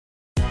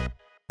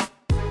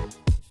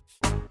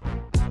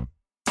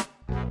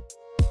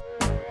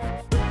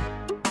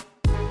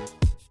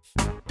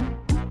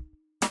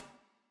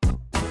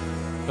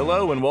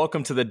Hello and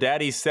welcome to the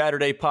Daddy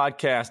Saturday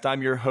podcast.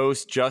 I'm your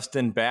host,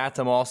 Justin Batt.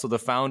 I'm also the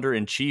founder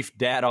and chief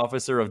dad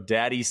officer of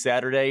Daddy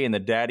Saturday and the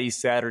Daddy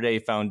Saturday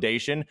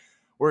Foundation,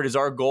 where it is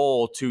our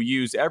goal to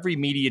use every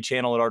media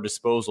channel at our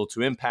disposal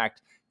to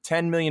impact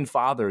 10 million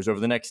fathers over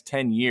the next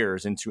 10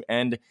 years and to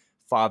end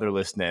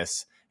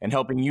fatherlessness, and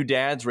helping you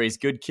dads raise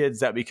good kids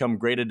that become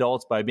great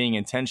adults by being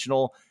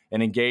intentional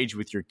and engaged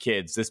with your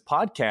kids. This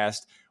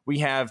podcast, we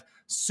have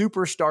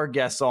superstar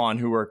guests on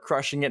who are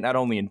crushing it not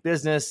only in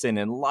business and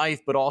in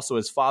life, but also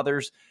as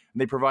fathers. And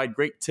they provide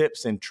great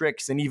tips and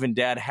tricks and even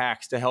dad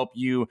hacks to help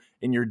you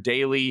in your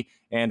daily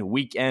and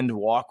weekend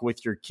walk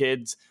with your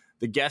kids.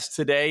 The guest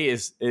today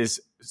is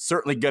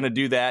certainly going to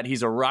do that.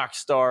 He's a rock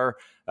star.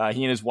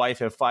 He and his wife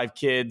have 5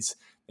 kids,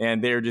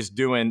 and they're just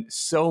doing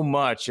so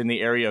much in the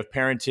area of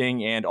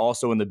parenting and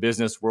also in the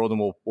business world. And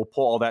we'll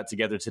pull all that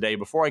together today.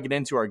 Before I get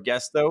into our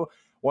guest, though,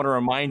 I want to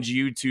remind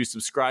you to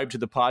subscribe to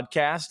the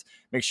podcast.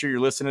 Make sure you're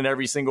listening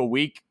every single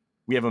week.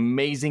 We have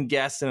amazing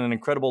guests and an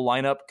incredible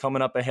lineup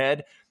coming up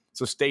ahead.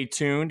 So stay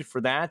tuned for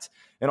that.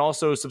 And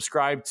also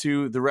subscribe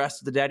to the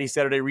rest of the Daddy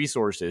Saturday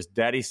resources,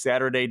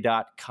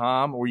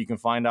 daddysaturday.com, where you can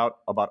find out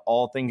about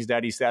all things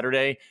Daddy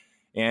Saturday.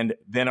 And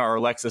then our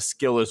Alexa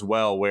skill as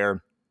well,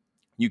 where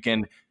you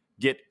can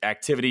get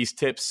activities,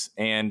 tips,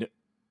 and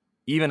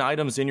even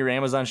items in your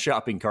Amazon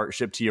shopping cart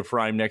shipped to your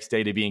Prime next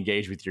day to be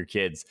engaged with your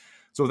kids.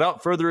 So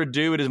without further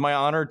ado, it is my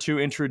honor to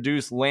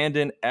introduce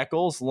Landon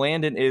Eccles.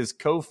 Landon is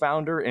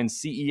co-founder and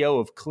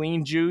CEO of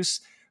Clean Juice.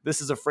 This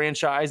is a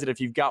franchise that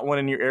if you've got one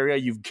in your area,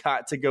 you've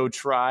got to go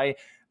try.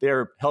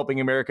 They're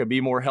helping America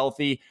be more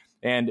healthy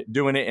and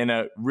doing it in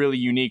a really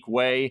unique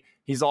way.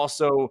 He's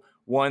also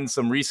won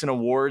some recent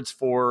awards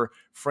for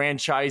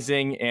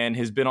franchising and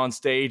has been on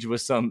stage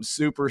with some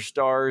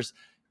superstars.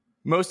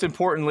 Most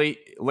importantly,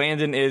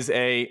 Landon is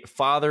a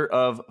father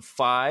of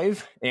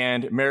 5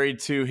 and married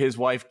to his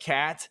wife,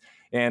 Kat.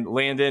 And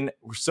Landon,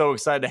 we're so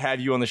excited to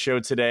have you on the show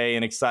today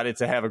and excited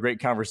to have a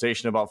great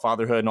conversation about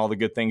fatherhood and all the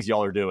good things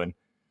y'all are doing.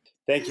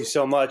 Thank you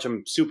so much.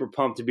 I'm super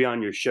pumped to be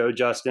on your show,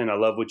 Justin. I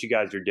love what you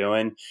guys are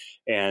doing.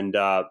 And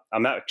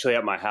I'm actually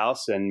at my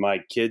house and my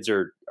kids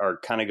are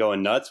kind of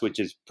going nuts, which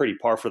is pretty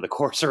par for the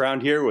course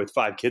around here with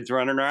 5 kids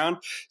running around.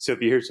 So if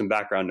you hear some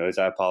background noise,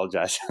 I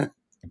apologize.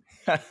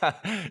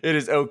 It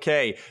is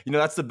okay. You know,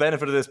 that's the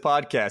benefit of this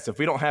podcast. If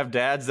we don't have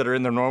dads that are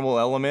in their normal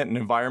element and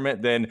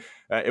environment, then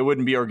it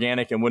wouldn't be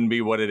organic and wouldn't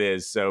be what it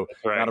is. So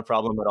right. Not a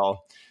problem at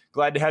all.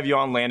 Glad to have you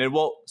on, Landon.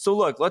 Well, so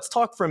look, let's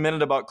talk for a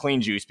minute about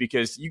Clean Juice,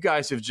 because you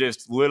guys have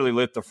just literally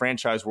lit the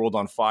franchise world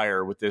on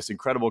fire with this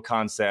incredible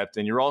concept.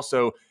 And you're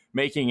also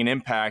making an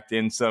impact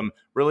in some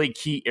really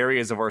key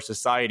areas of our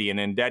society. And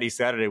in Daddy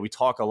Saturday, we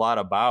talk a lot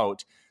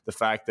about the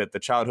fact that the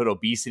childhood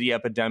obesity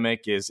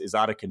epidemic is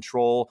out of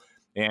control.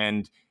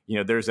 And you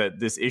know, there's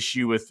this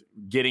issue with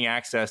getting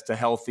access to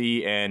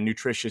healthy and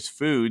nutritious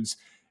foods.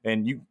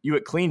 And you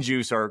at Clean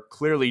Juice are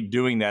clearly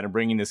doing that and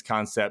bringing this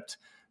concept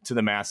to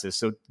the masses.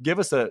 So give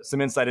us some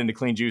insight into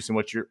Clean Juice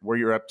and where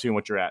you're up to and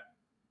what you're at.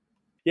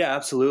 Yeah,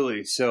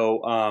 absolutely. So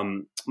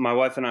my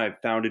wife and I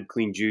founded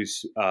Clean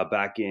Juice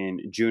back in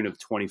June of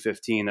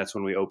 2015. That's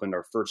when we opened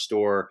our first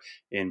store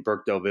in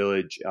Birkdale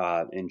Village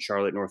in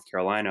Charlotte, North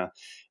Carolina.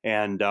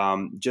 And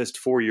just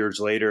 4 years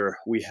later,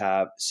 we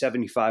have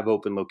 75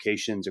 open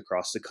locations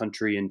across the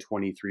country in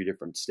 23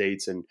 different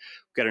states. And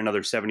we've got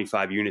another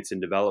 75 units in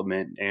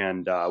development,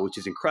 and which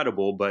is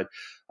incredible. But,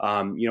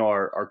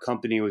 our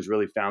company was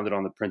really founded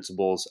on the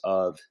principles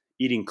of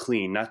eating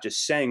clean, not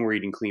just saying we're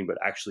eating clean, but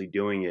actually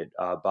doing it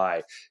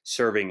by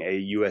serving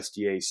a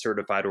USDA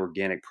certified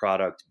organic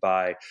product,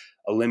 by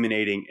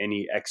eliminating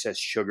any excess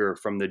sugar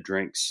from the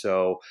drinks.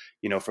 So,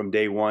 from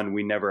day one,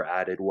 we never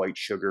added white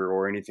sugar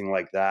or anything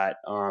like that.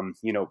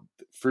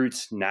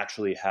 Fruits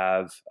naturally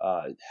have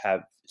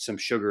some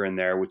sugar in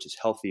there, which is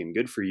healthy and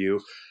good for you.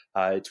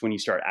 It's when you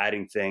start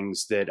adding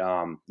things that,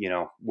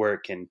 where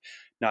it can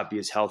not be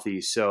as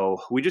healthy.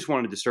 So we just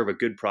wanted to serve a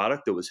good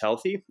product that was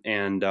healthy.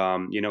 And,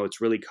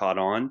 it's really caught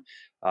on.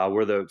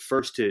 We're the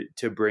first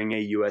to bring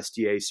a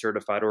USDA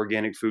certified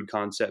organic food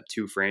concept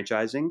to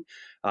franchising.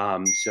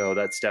 So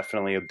that's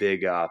definitely a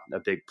big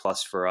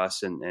plus for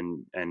us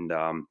and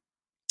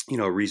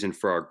a reason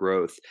for our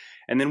growth.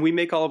 And then we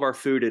make all of our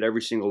food at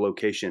every single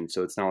location.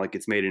 So it's not like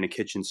it's made in a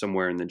kitchen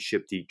somewhere and then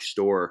shipped to each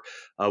store.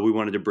 We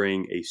wanted to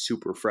bring a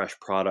super fresh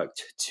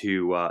product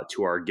to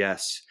our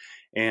guests.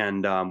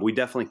 And we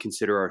definitely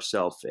consider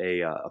ourselves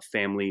a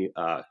family,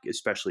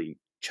 especially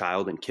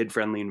child and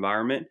kid-friendly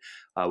environment.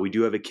 We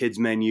do have a kids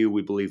menu.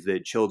 We believe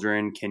that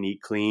children can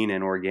eat clean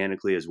and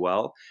organically as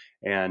well.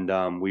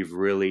 And we've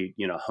really,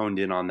 honed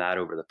in on that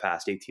over the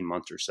past 18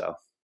 months or so.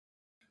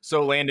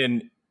 So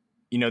Landon,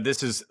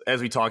 this is,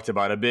 as we talked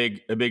about, a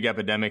big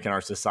epidemic in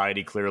our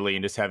society, clearly,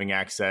 and just having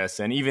access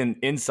and even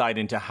insight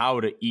into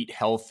how to eat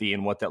healthy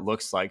and what that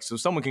looks like. So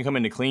someone can come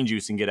into Clean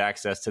Juice and get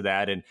access to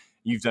that. And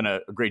you've done a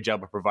great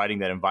job of providing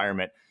that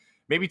environment.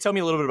 Maybe tell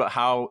me a little bit about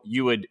how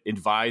you would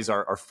advise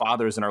our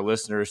fathers and our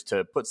listeners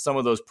to put some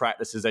of those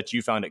practices that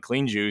you found at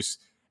Clean Juice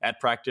at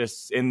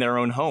practice in their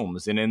own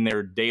homes and in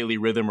their daily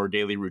rhythm or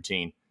daily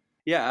routine.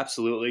 Yeah,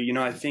 absolutely.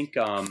 I think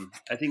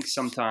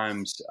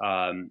sometimes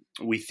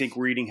we think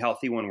we're eating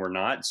healthy when we're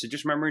not. So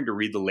just remembering to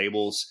read the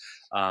labels,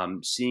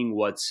 seeing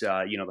what's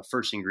the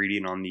first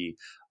ingredient on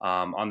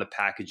the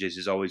packages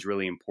is always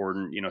really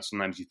important.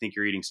 Sometimes you think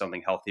you're eating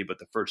something healthy, but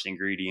the first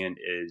ingredient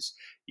is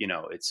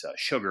it's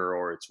sugar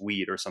or it's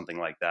wheat or something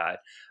like that.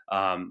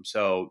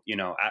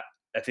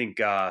 I think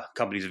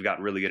companies have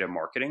gotten really good at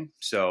marketing.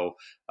 So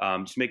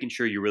just making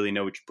sure you really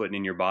know what you're putting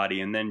in your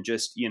body, and then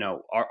just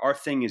our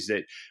thing is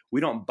that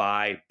we don't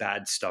buy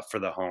bad stuff for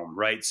the home,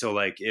 right? So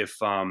like if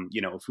we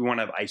want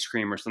to have ice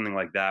cream or something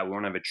like that, we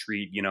want to have a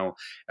treat,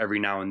 every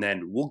now and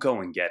then, we'll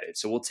go and get it.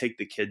 So we'll take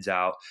the kids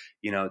out,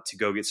 to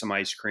go get some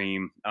ice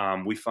cream.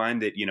 We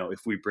find that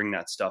if we bring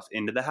that stuff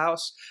into the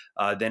house,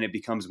 then it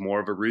becomes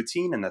more of a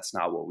routine, and that's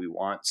not what we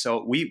want.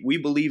 So we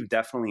believe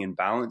definitely in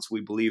balance.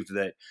 We believe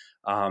that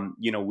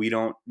we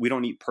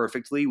don't eat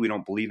perfectly. We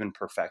don't believe in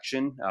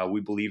perfection. We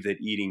believe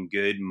that eating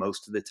good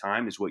most of the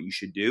time is what you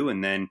should do.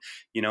 And then,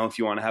 if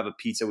you want to have a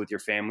pizza with your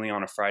family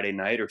on a Friday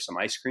night or some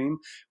ice cream,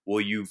 well,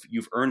 you've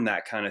earned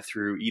that kind of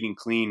through eating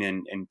clean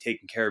and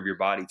taking care of your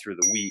body through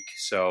the week.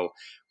 So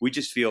we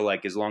just feel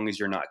like as long as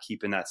you're not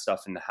keeping that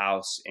stuff in the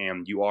house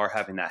and you are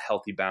having that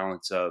healthy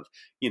balance of,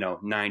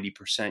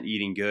 90%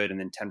 eating good and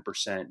then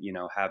 10%,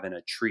 having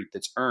a treat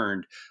that's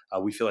earned,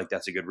 we feel like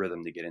that's a good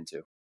rhythm to get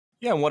into.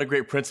 Yeah, and what a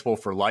great principle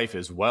for life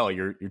as well.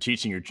 You're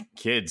teaching your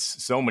kids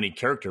so many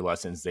character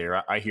lessons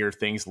there. I hear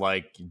things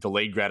like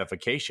delayed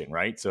gratification,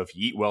 right? So if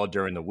you eat well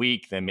during the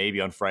week, then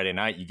maybe on Friday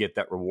night you get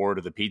that reward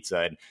of the pizza.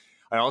 And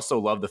I also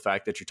love the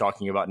fact that you're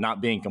talking about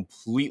not being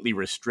completely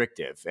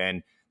restrictive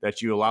and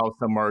that you allow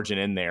some margin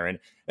in there. And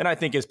I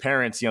think as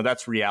parents,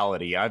 that's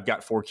reality. I've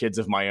got 4 kids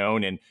of my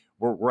own, and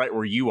we're right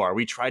where you are.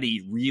 We try to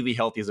eat really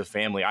healthy as a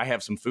family. I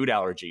have some food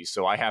allergies,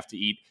 so I have to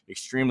eat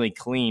extremely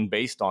clean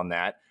based on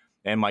that,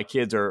 and my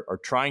kids are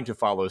trying to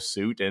follow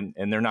suit, and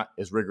they're not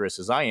as rigorous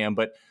as I am,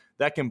 but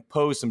that can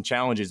pose some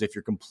challenges if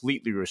you're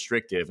completely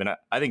restrictive. And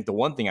I think the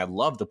one thing I'd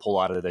love to pull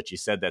out of it that you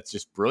said that's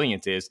just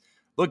brilliant is,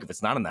 look, if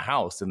it's not in the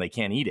house, then they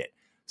can't eat it.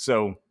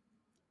 So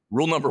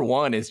rule number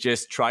one is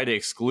just try to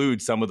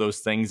exclude some of those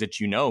things that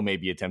may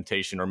be a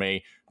temptation or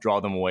may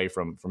draw them away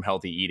from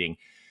healthy eating.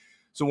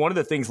 So one of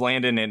the things,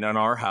 Landon, in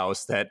our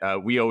house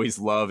that we always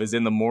love is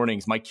in the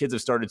mornings, my kids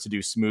have started to do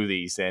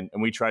smoothies, and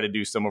we try to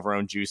do some of our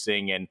own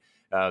juicing. And,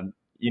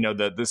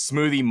 the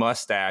smoothie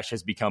mustache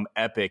has become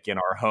epic in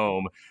our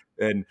home.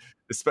 And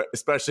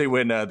especially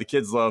when the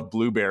kids love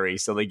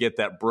blueberries. So they get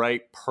that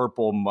bright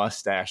purple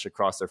mustache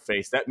across their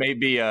face. That may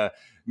be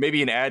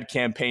maybe an ad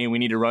campaign we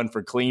need to run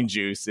for Clean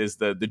Juice, is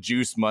the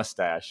juice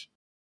mustache.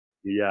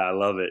 Yeah, I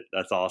love it.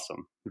 That's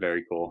awesome.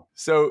 Very cool.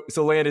 So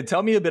Landon,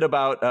 tell me a bit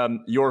about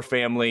your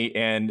family,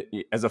 and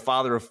as a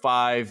father of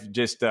 5,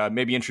 just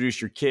maybe introduce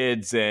your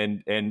kids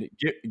and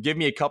give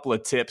me a couple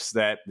of tips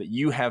that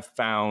you have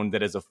found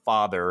that as a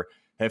father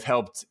have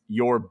helped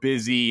your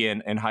busy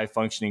and high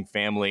functioning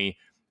family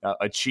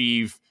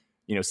achieve,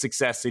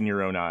 success in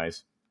your own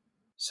eyes.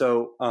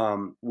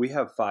 So we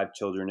have 5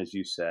 children, as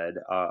you said.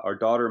 Our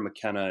daughter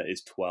McKenna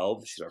is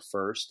 12. She's our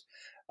first.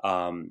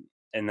 Um,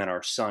 and then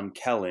our son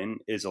Kellen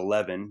is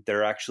 11.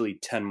 They're actually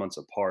 10 months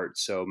apart.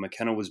 So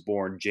McKenna was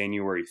born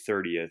January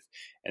 30th,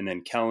 and then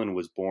Kellen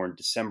was born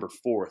December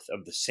 4th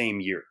of the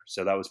same year.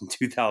 So that was in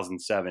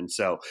 2007.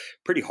 So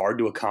pretty hard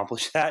to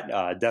accomplish that.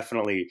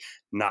 Definitely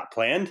not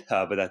planned,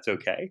 but that's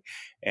okay.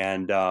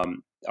 And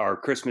our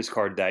Christmas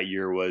card that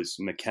year was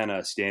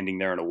McKenna standing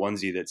there in a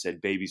onesie that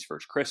said "Baby's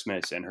First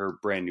Christmas," and her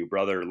brand new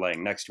brother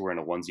laying next to her in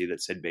a onesie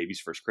that said "Baby's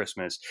First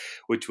Christmas,"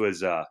 which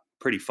was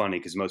pretty funny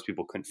because most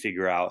people couldn't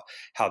figure out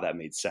how that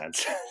made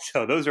sense.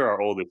 So those are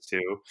our oldest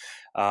two.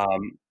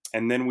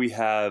 And then we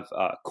have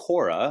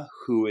Cora,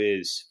 who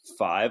is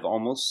 5,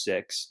 almost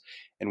 6.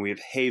 And we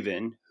have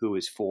Haven, who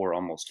is 4,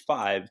 almost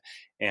 5.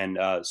 And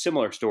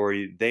similar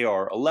story, they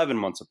are 11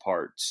 months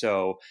apart.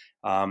 So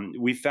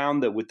we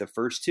found that with the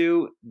first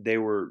two, they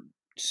were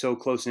so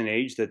close in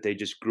age that they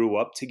just grew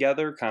up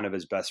together kind of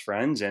as best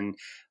friends. And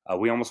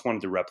we almost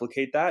wanted to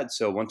replicate that.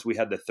 So once we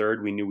had the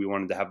third, we knew we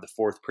wanted to have the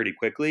fourth pretty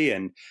quickly.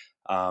 And,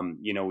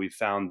 we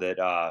found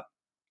that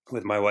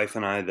with my wife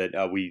and I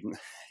that we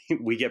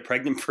we get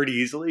pregnant pretty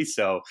easily.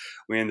 So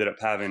we ended up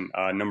having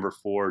number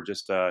 4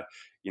 just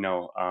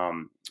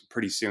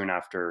pretty soon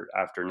after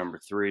number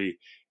 3.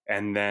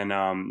 And then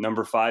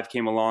number 5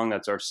 came along.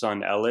 That's our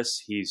son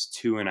Ellis. He's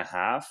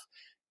 2.5,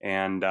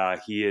 and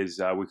he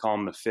is we call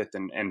him the fifth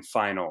and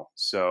final.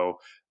 So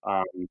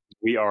um,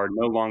 we are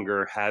no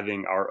longer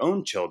having our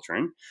own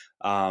children.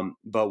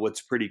 But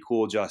what's pretty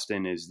cool,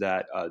 Justin, is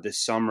that this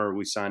summer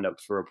we signed up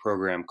for a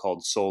program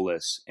called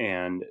Solace.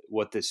 And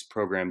what this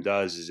program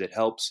does is it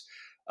helps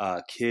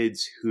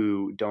kids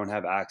who don't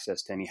have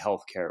access to any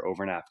health care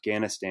over in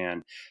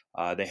Afghanistan.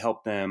 They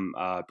help them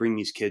bring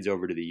these kids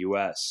over to the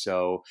U.S.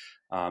 So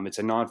it's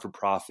a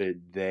non-for-profit.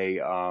 They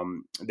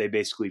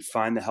basically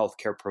find the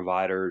healthcare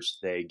providers,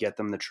 they get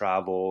them the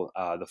travel,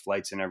 the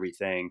flights and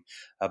everything,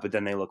 but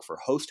then they look for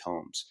host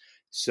homes.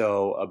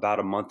 So about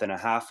a month and a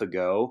half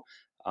ago,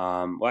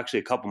 well, actually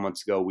a couple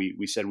months ago,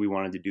 we said we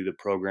wanted to do the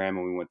program,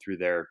 and we went through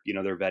their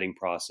vetting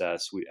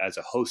process as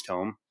a host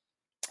home.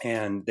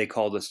 And they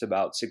called us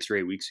about 6 or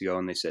 8 weeks ago,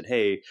 and they said,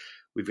 "Hey,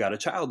 we've got a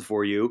child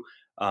for you.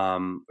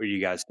 Are you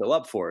guys still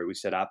up for it?" We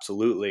said,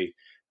 "Absolutely."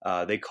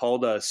 They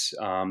called us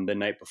the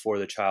night before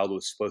the child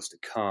was supposed to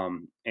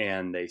come,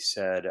 and they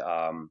said,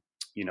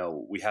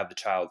 "We have the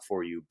child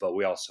for you, but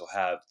we also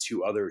have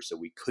two others that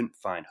we couldn't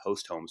find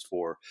host homes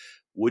for.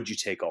 Would you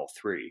take all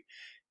three?"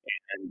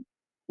 And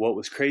what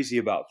was crazy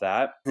about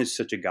that is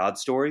such a God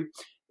story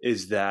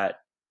is that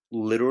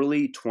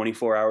literally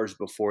 24 hours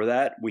before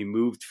that, we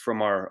moved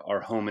from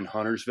our home in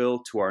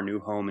Huntersville to our new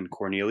home in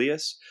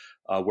Cornelius,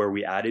 where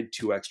we added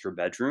 2 extra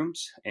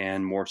bedrooms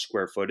and more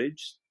square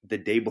footage. The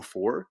day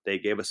before, they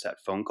gave us that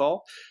phone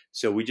call.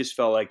 So we just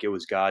felt like it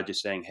was God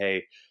just saying,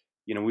 "Hey,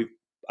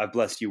 I've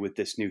blessed you with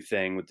this new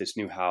thing, with this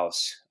new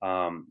house.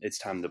 It's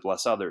time to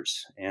bless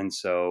others." And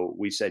so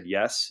we said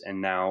yes. And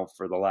now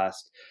for the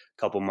last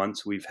couple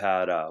months, we've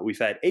had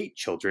 8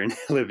 children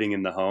living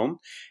in the home,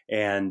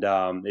 and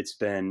it's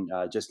been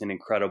just an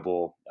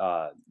incredible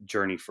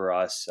journey for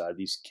us.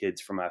 These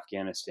kids from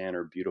Afghanistan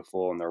are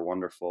beautiful and they're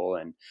wonderful,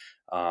 and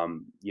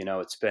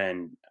it's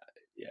been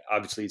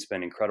obviously it's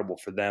been incredible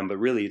for them, but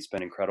really it's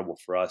been incredible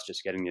for us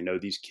just getting to know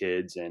these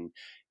kids. And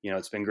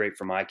it's been great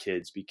for my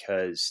kids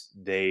because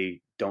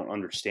they don't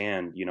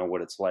understand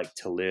what it's like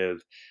to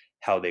live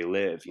how they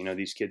live.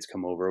 These kids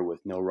come over with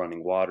no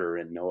running water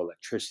and no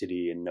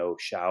electricity and no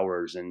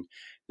showers, and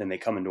then they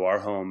come into our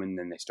home and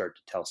then they start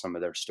to tell some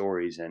of their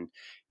stories. And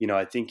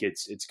I think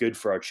it's good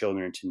for our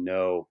children to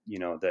know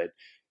that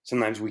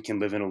sometimes we can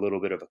live in a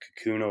little bit of a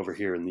cocoon over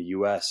here in the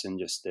US, and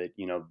just that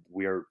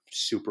we are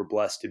super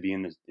blessed to be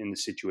in the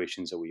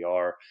situations that we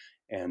are,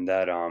 and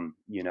that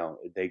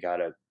they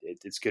gotta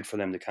it's good for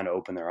them to kind of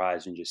open their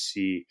eyes and just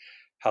see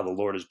how the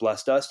Lord has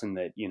blessed us, and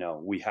that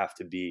we have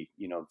to be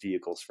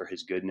vehicles for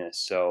his goodness.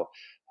 So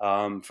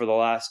for the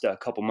last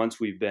couple months,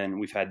 we've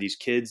had these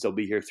kids. They'll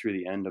be here through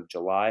the end of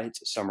July.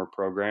 It's a summer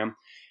program,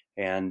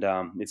 and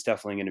it's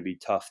definitely going to be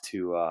tough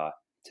to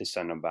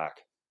send them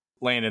back.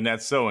 Landon,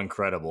 that's so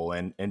incredible,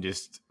 and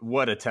just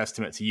what a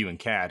testament to you and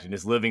Kat, and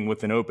just living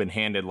with an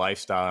open-handed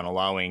lifestyle and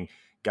allowing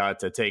God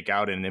to take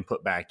out and then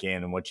put back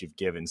in and what you've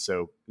given.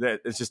 So that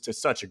it's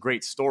just such a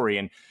great story,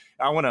 and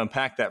I want to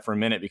unpack that for a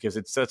minute because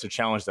it's such a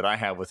challenge that I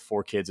have with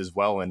 4 kids as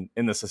well, and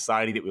in the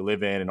society that we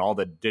live in and all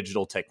the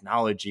digital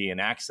technology and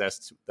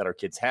access that our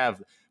kids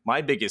have.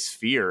 My biggest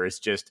fear is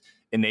just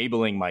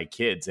enabling my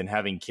kids and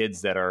having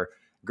kids that are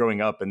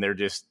growing up and they're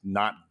just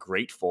not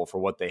grateful for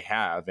what they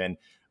have. And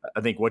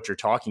I think what you're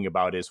talking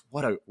about is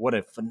what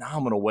a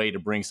phenomenal way to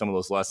bring some of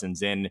those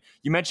lessons in.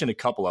 You mentioned a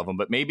couple of them,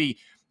 but maybe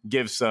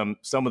give some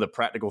of the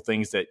practical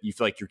things that you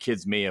feel like your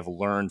kids may have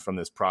learned from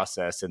this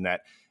process, and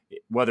that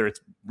whether it's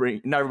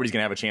not everybody's going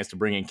to have a chance to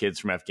bring in kids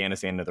from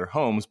Afghanistan into their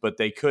homes, but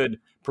they could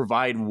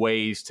provide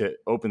ways to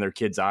open their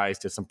kids' eyes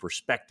to some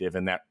perspective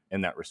in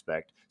that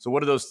respect. So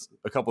what are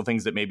a couple of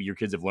things that maybe your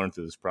kids have learned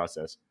through this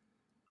process?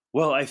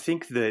 Well, I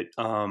think that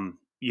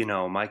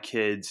my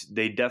kids,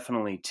 they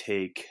definitely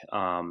take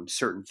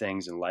certain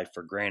things in life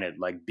for granted,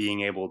 like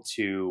being able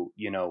to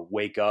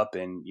wake up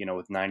and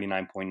with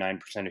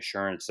 99.9%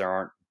 assurance there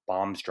aren't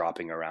bombs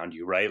dropping around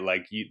you, right?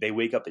 Like they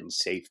wake up in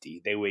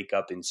safety, they wake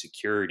up in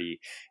security,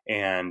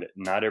 and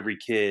not every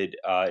kid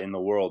in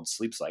the world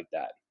sleeps like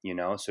that.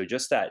 So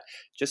just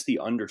the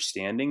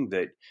understanding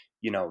that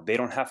they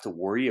don't have to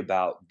worry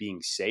about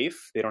being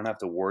safe, they don't have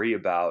to worry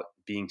about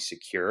being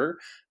secure,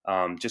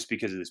 just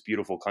because of this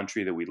beautiful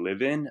country that we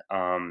live in,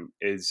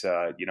 is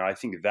I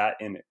think that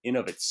in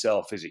of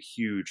itself is a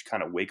huge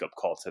kind of wake up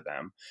call to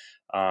them.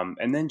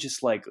 And then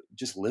just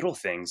little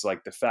things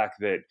like the fact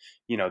that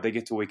they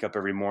get to wake up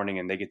every morning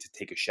and they get to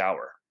take a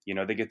shower.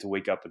 They get to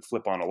wake up and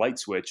flip on a light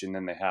switch, and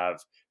then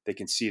they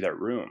can see their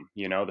room.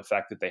 The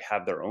fact that they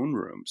have their own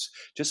rooms,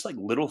 just like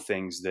little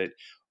things that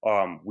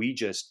we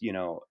just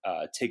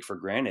take for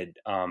granted,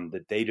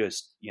 that they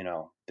just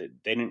that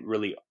they didn't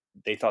really,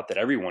 they thought that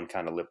everyone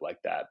kind of lived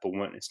like that. But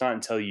when it's not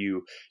until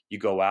you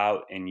go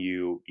out and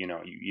you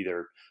either,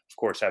 of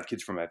course, have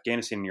kids from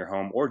Afghanistan in your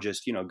home, or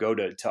just go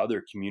to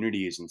other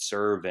communities and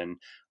serve. And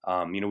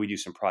we do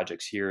some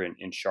projects here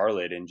in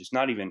Charlotte, and just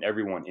not even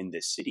everyone in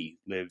this city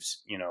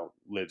lives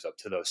up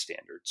to those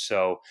standards.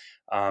 So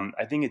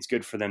I think it's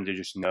good for them to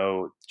just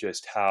know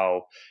just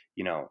how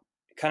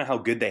kind of how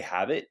good they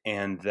have it,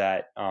 and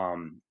that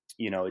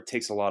it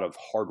takes a lot of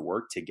hard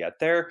work to get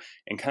there.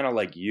 And kind of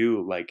like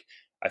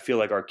I feel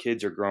like our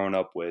kids are growing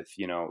up with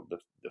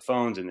the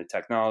phones and the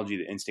technology,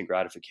 the instant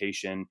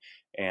gratification,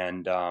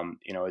 and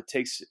it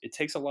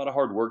takes a lot of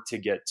hard work to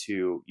get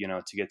to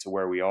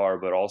where we are,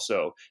 but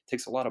also it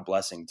takes a lot of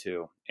blessing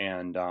too.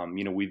 And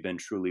we've been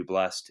truly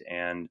blessed,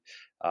 and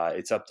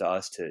it's up to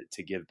us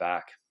to give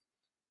back.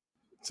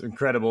 It's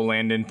incredible,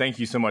 Landon. Thank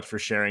you so much for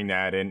sharing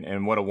that.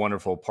 And what a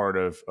wonderful part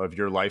of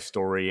your life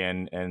story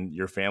and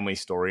your family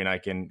story. And I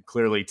can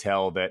clearly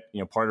tell that,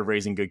 part of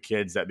raising good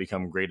kids that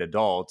become great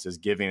adults is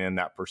giving them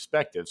that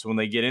perspective. So when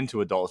they get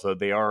into adulthood,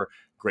 they are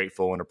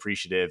grateful and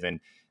appreciative. And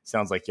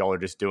sounds like y'all are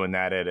just doing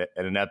that at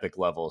an epic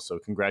level. So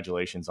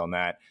congratulations on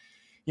that.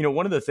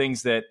 One of the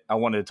things that I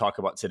wanted to talk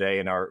about today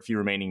in our few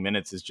remaining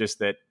minutes is just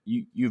that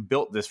you've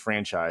built this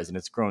franchise and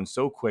it's grown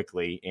so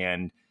quickly.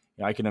 And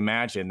I can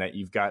imagine that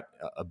you've got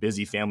a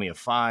busy family of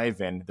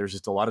 5, and there's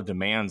just a lot of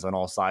demands on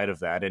all sides of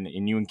that. And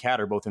you and Kat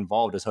are both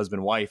involved as husband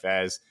and wife,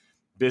 as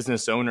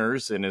business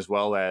owners, and as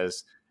well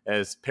as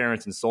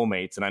parents and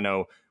soulmates. And I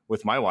know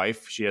with my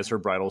wife, she has her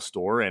bridal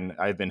store, and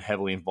I've been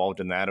heavily involved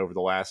in that over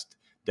the last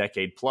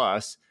decade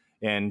plus.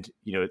 And,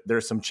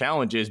 there's some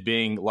challenges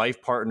being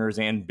life partners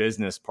and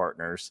business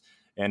partners,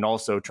 and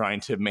also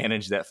trying to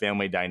manage that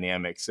family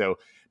dynamic. So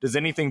does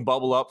anything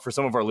bubble up for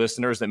some of our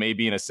listeners that may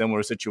be in a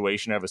similar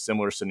situation, have a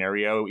similar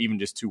scenario, even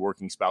just 2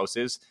 working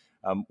spouses?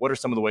 What are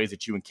some of the ways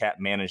that you and Kat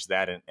manage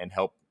that and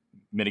help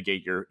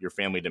mitigate your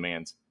family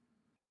demands?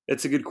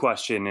 It's a good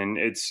question. And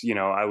it's,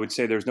 I would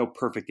say there's no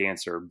perfect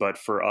answer, but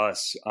for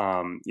us,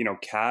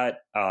 Kat,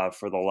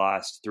 for the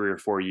last 3 or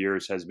 4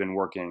 years has been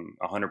working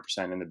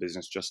 100% in the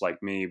business, just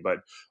like me. But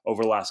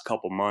over the last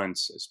couple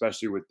months,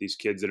 especially with these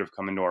kids that have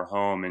come into our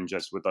home and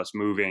just with us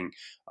moving,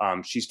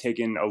 she's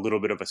taken a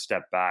little bit of a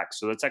step back.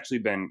 So that's actually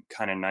been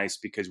kind of nice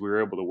because we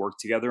were able to work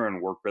together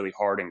and work really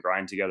hard and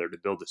grind together to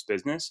build this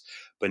business.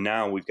 But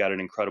now we've got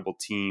an incredible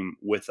team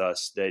with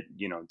us that,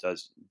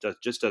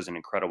 does an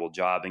incredible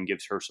job and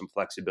gives her some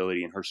flexibility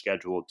in her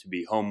schedule to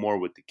be home more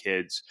with the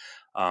kids.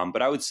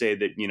 But I would say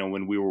that,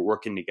 when we were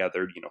working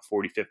together,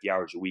 40, 50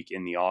 hours a week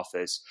in the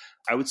office,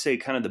 I would say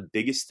kind of the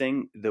biggest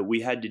thing that we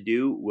had to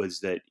do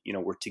was that,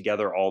 we're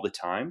together all the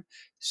time.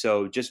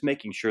 So just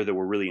making sure that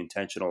we're really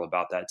intentional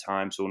about that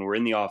time. So when we're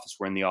in the office,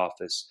 we're in the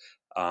office.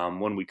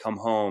 When we come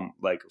home,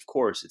 of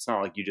course, it's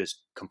not like you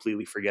just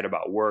completely forget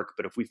about work,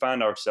 but if we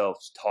find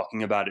ourselves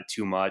talking about it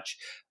too much,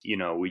 we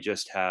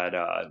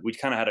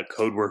kind of had a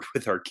code word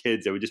with our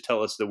kids that would just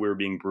tell us that we were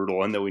being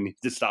brutal and that we need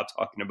to stop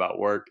talking about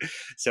work.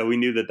 So we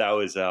knew that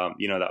was, that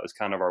was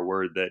kind of our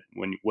word, that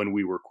when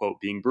we were, quote,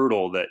 being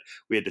brutal, that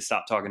we had to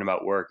stop talking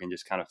about work and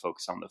just kind of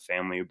focus on the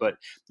family. But,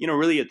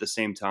 really at the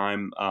same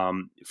time,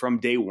 from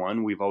day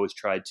one, we've always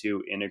tried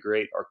to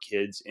integrate our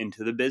kids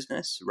into the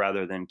business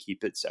rather than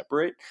keep it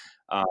separate.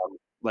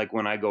 Like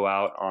when I go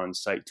out on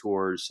site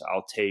tours,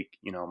 I'll take,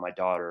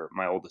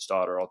 my oldest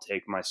daughter, I'll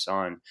take my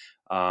son.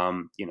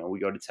 We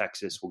go to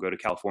Texas, we'll go to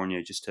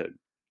California just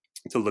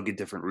to look at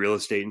different real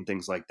estate and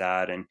things like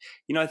that. And,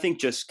 I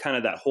think just kind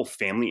of that whole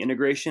family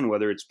integration,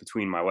 whether it's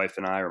between my wife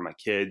and I or my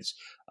kids,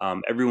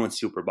 everyone's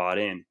super bought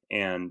in.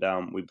 And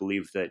we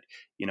believe that,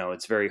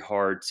 it's very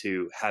hard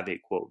to have a,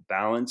 quote,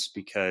 balance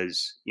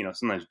because,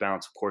 sometimes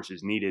balance, of course,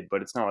 is needed,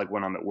 but it's not like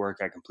when I'm at work,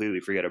 I completely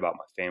forget about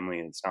my family.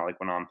 And it's not like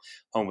when I'm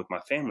home with my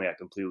family, I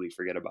completely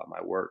forget about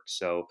my work.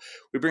 So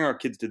we bring our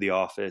kids to the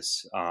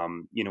office.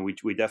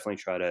 We definitely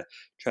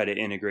try to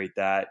integrate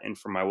that. And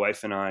for my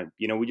wife and I,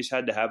 we just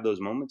had to have those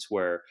moments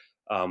where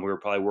we were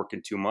probably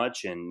working too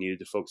much and needed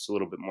to focus a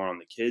little bit more on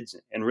the kids,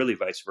 and really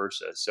vice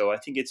versa. So I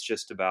think it's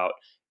just about,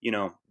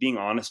 being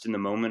honest in the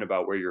moment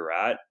about where you're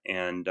at.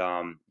 And,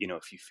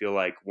 if you feel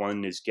like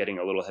one is getting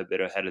a little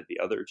bit ahead of the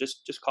other,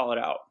 just call it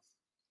out.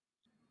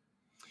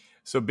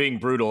 So being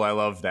brutal, I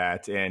love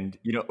that. And,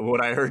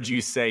 what I heard you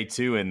say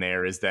too in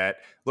there is that,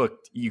 look,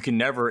 you can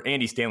never,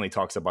 Andy Stanley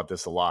talks about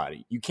this a lot.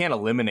 You can't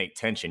eliminate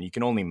tension. You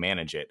can only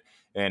manage it.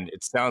 And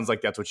it sounds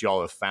like that's what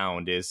y'all have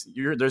found is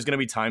there's going to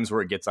be times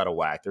where it gets out of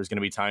whack. There's going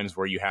to be times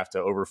where you have to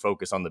over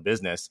focus on the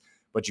business,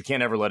 but you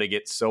can't ever let it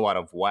get so out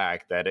of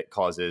whack that it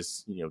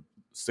causes,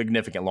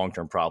 significant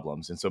long-term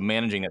problems. And so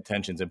managing that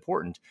tension is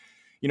important.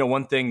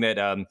 One thing that,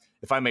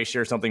 if I may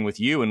share something with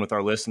you and with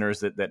our listeners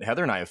that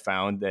Heather and I have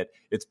found that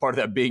it's part of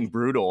that being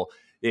brutal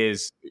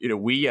is,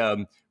 we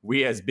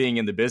as being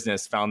in the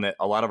business found that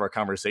a lot of our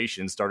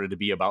conversations started to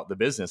be about the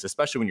business,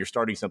 especially when you're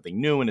starting something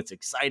new and it's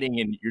exciting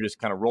and you're just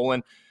kind of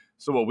rolling.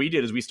 So what we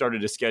did is we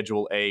started to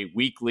schedule a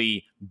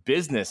weekly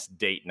business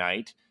date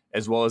night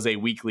as well as a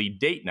weekly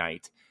date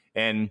night.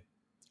 And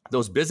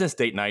those business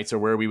date nights are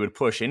where we would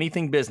push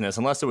anything business,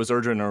 unless it was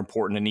urgent or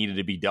important and needed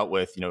to be dealt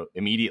with,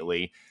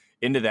 immediately,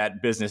 into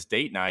that business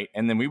date night.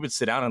 And then we would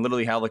sit down and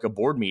literally have like a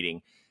board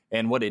meeting.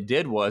 And what it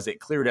did was it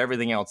cleared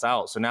everything else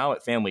out. So now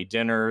at family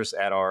dinners,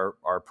 at our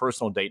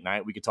personal date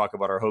night, we could talk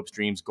about our hopes,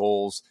 dreams,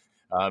 goals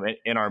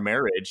in our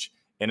marriage.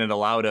 And it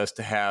allowed us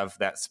to have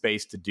that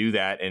space to do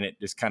that. And it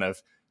just kind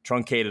of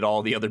truncated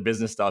all the other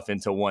business stuff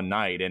into one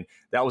night. And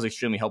that was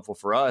extremely helpful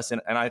for us.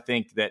 And I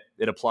think that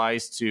it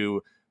applies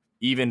to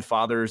even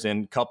fathers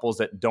and couples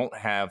that don't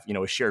have,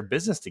 a shared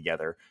business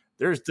together.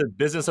 There's the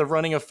business of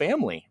running a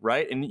family,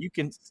 right? And you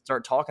can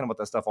start talking about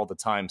that stuff all the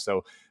time.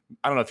 So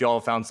I don't know if y'all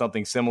have found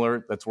something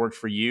similar that's worked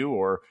for you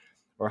or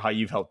how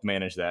you've helped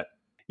manage that.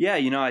 Yeah,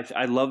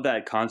 I love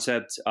that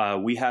concept.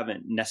 We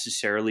haven't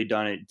necessarily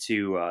done it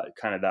to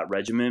kind of that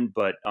regimen,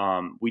 but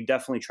we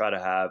definitely try to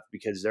have,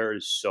 because there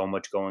is so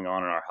much going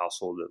on in our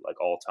household at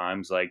all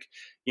times.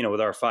 With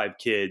our 5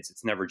 kids,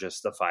 it's never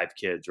just the 5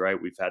 kids, right?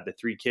 We've had the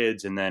 3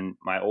 kids, and then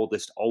my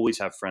oldest always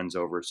have friends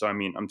over. So,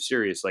 I'm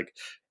serious.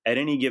 at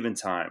any given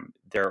time,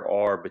 there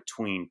are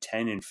between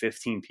 10 and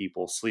 15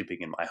 people sleeping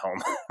in my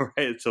home,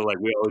 right? So like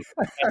we always,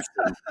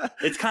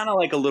 it's kind of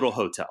like a little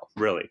hotel,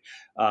 really.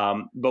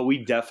 But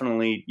we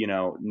definitely,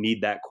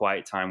 need that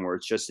quiet time where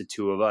it's just the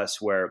two of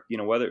us, where,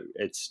 whether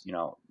it's,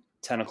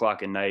 10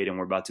 o'clock at night and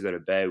we're about to go to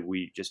bed,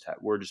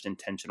 we're just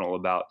intentional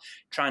about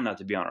trying not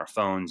to be on our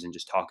phones and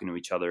just talking to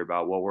each other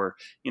about what we're,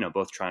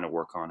 both trying to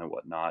work on and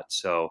whatnot.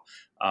 So,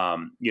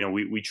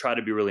 we try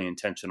to be really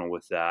intentional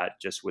with that,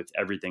 just with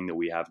everything that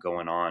we have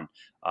going on.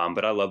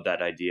 But I love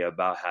that idea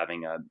about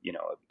having a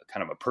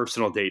kind of a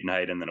personal date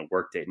night and then a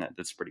work date night.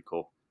 That's pretty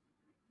cool.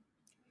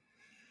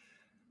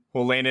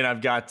 Well, Landon,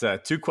 I've got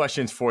two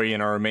questions for you in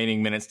our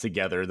remaining minutes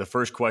together. The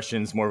first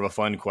question is more of a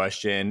fun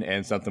question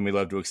and something we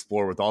love to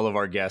explore with all of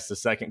our guests. The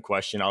second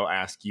question, I'll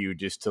ask you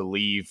just to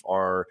leave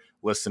our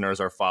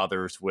listeners, our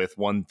fathers, with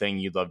one thing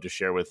you'd love to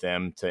share with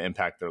them to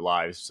impact their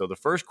lives. So the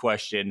first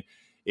question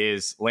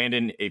is,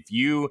 Landon, if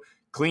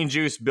Clean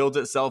Juice builds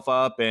itself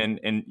up and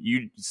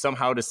you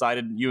somehow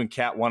decided you and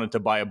Kat wanted to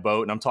buy a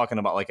boat, and I'm talking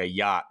about like a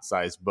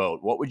yacht-sized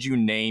boat, what would you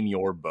name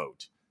your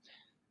boat?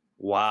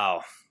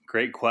 Wow,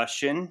 great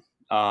question.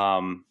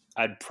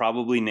 I'd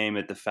probably name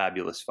it the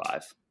Fabulous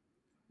Five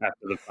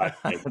after the five.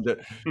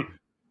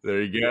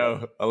 There you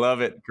go. I love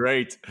it.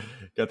 Great.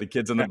 Got the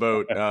kids on the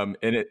boat. And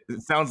it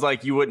sounds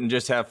like you wouldn't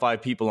just have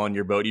 5 people on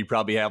your boat. You'd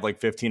probably have like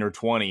 15 or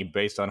 20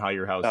 based on how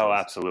your house is. Oh,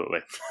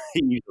 absolutely.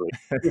 Usually.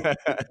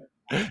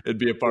 It'd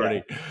be a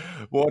party. Yeah.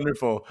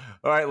 Wonderful.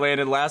 All right,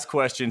 Landon, last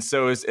question.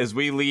 So as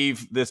we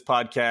leave this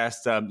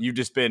podcast, you've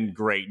just been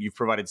great. You've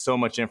provided so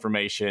much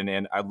information,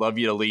 and I'd love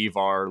you to leave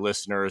our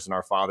listeners and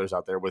our fathers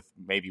out there with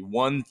maybe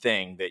one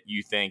thing that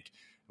you think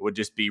would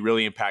just be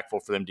really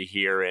impactful for them to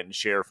hear and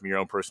share from your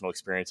own personal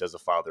experience as a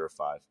father of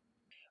 5.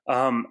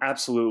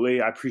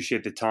 Absolutely. I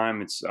appreciate the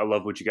time. I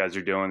love what you guys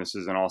are doing. This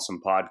is an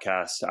awesome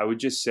podcast. I would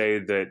just say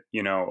that,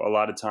 a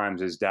lot of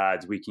times as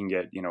dads, we can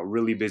get,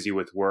 really busy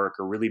with work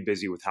or really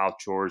busy with house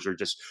chores or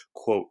just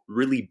quote,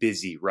 really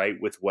busy, right,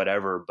 with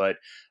whatever. But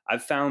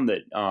I've found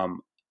that,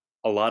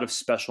 a lot of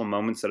special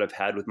moments that I've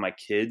had with my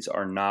kids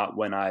are not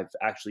when I've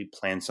actually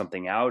planned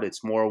something out.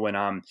 It's more when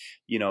I'm,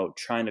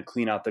 trying to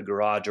clean out the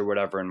garage or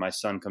whatever. And my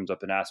son comes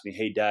up and asks me,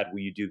 "Hey, Dad, will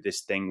you do this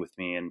thing with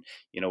me?" And,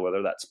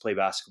 whether that's play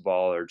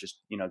basketball or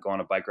just, go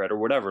on a bike ride or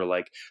whatever,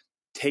 like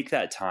take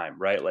that time,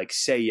 right? Like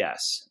say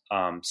yes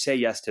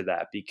to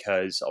that,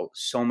 because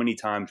so many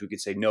times we could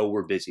say, "No,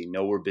 we're busy.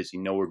 No, we're busy.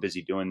 No, we're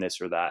busy doing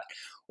this or that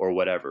or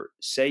whatever."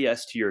 Say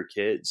yes to your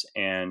kids.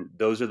 And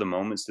those are the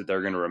moments that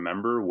they're going to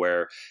remember,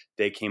 where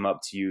they came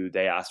up to you,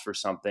 they asked for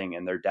something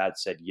and their dad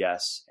said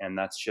yes. And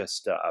that's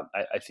just,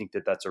 I think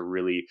that that's a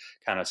really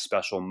kind of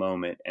special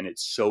moment. And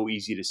it's so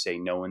easy to say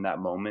no in that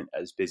moment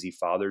as busy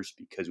fathers,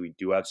 because we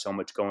do have so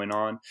much going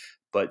on.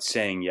 But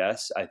saying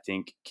yes, I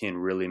think, can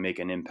really make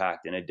an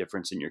impact and a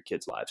difference in your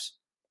kids' lives.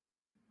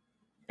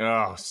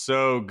 Oh,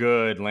 so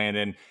good,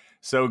 Landon.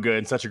 So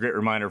good. Such a great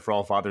reminder for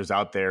all fathers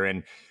out there.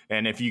 And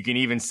if you can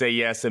even say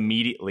yes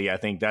immediately, I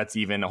think that's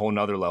even a whole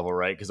nother level,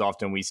 right? Because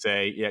often we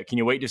say, yeah, can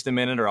you wait just a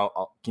minute,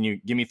 or can you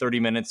give me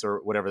 30 minutes or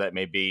whatever that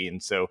may be?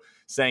 And so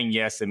saying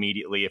yes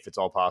immediately, if it's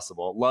all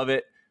possible. Love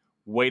it.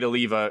 Way to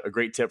leave a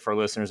great tip for our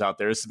listeners out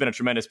there. This has been a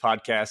tremendous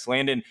podcast.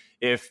 Landon,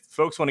 if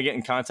folks want to get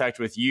in contact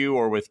with you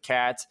or with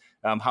Kat,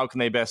 how can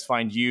they best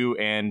find you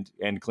and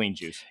Clean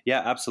Juice?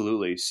 Yeah,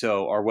 absolutely.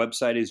 So our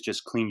website is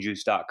just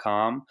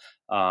cleanjuice.com.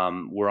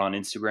 We're on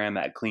Instagram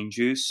at Clean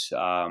Juice.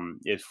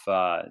 If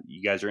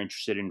you guys are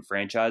interested in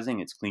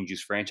franchising, it's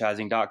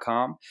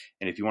cleanjuicefranchising.com.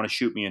 And if you want to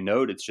shoot me a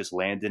note, it's just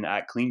Landon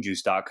at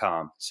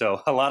cleanjuice.com.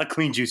 So a lot of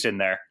Clean Juice in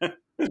there.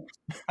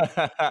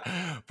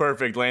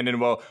 Perfect,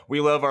 Landon. Well, we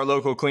love our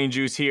local Clean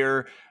Juice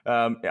here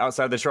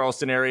outside the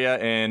Charleston area,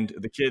 and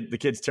the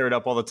kids tear it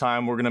up all the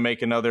time. We're going to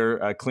make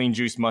another Clean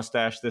Juice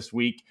mustache this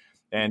week,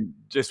 and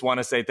just want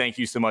to say thank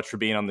you so much for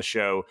being on the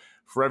show.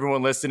 For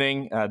everyone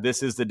listening,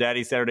 this is the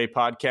Daddy Saturday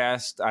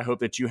podcast. I hope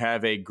that you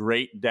have a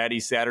great Daddy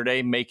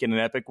Saturday, make it an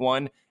epic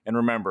one, and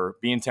remember,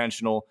 be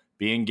intentional,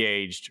 be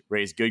engaged,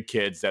 raise good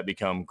kids that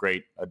become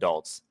great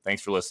adults.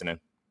 Thanks for listening.